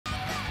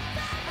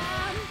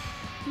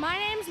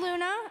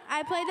Luna.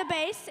 I play the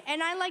bass,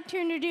 and I'd like to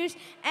introduce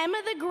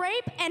Emma the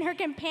Grape and her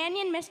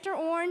companion, Mr.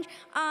 Orange,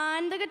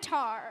 on the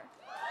guitar.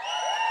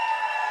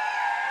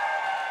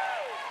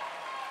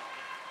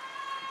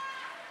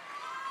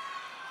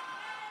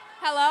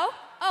 Hello?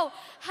 Oh,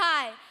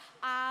 hi.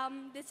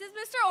 This is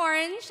Mr.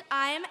 Orange.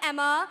 I am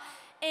Emma,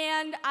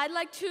 and I'd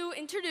like to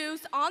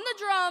introduce on the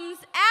drums,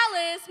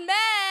 Alice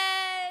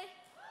May.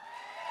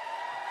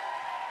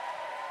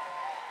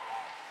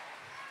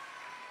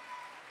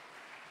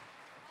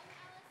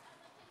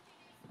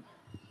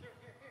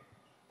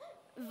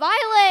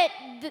 Violet,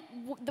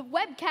 the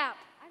webcap.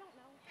 I don't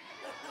know.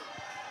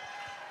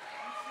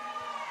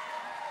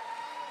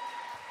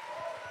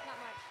 Not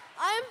much.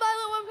 I'm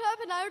Violet Webcap,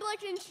 and I would like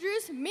to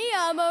introduce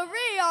Mia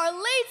Marie, our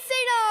lead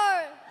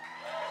singer.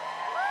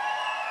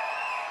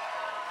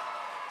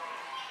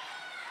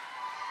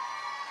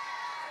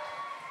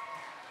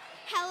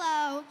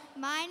 Hello,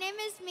 my name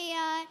is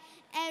Mia,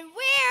 and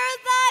we're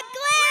the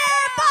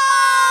Glitter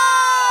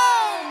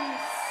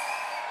Bombs!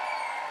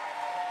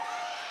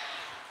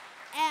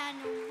 And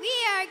we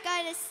are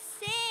going to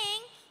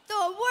sing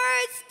the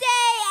worst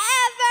day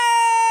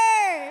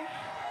ever!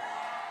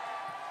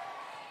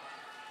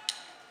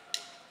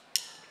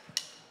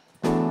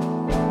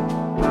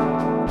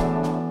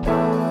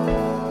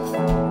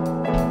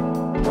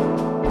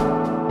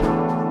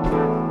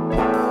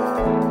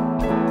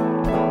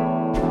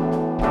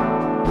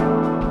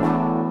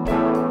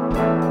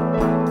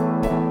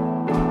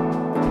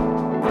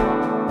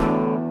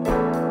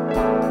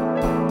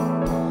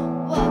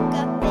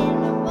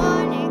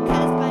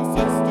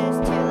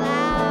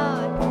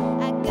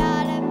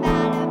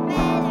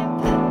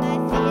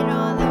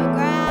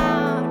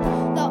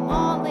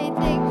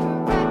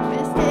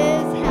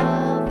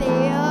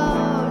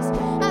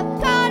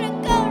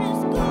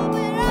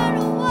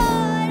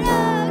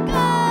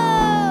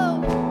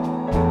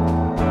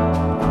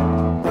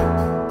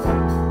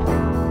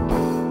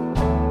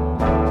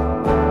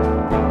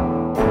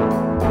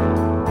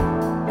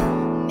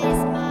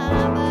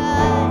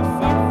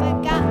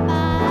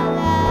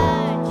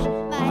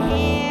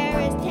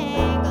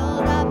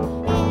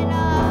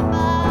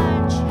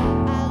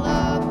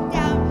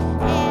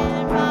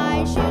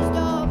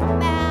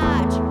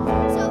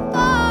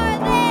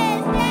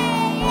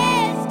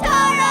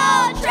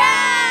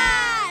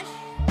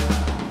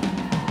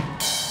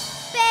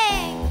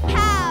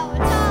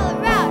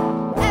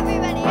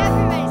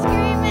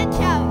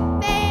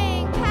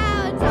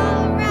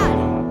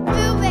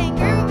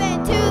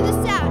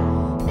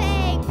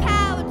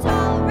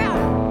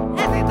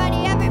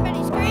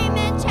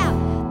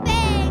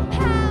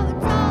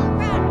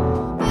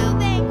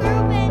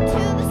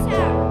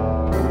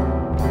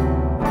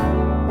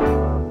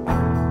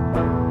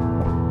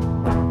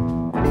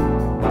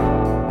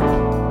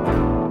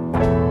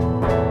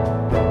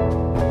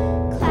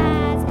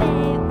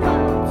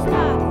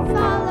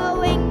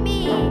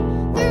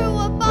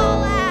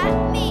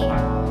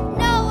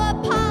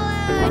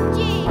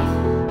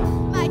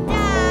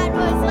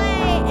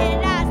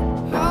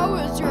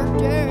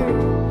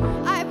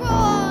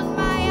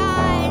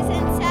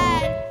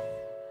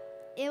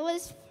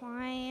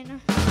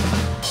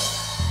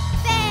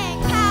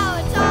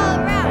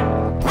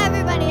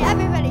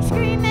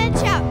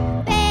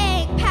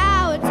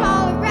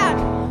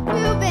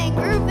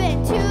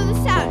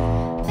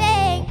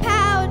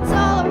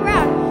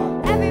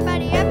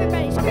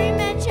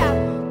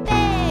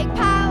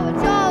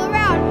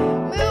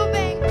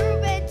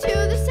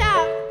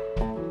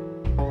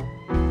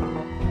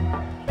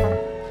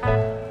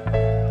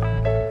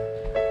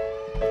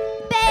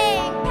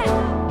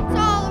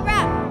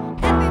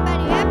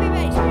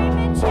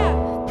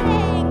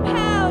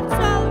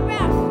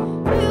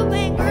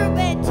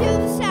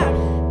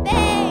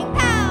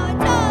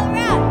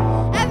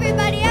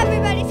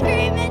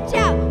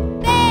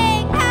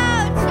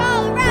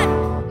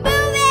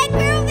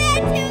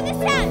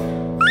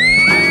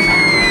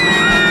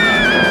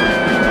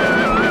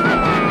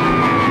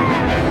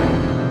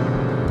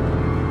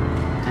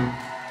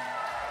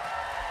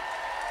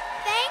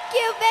 Thank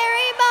you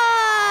very much.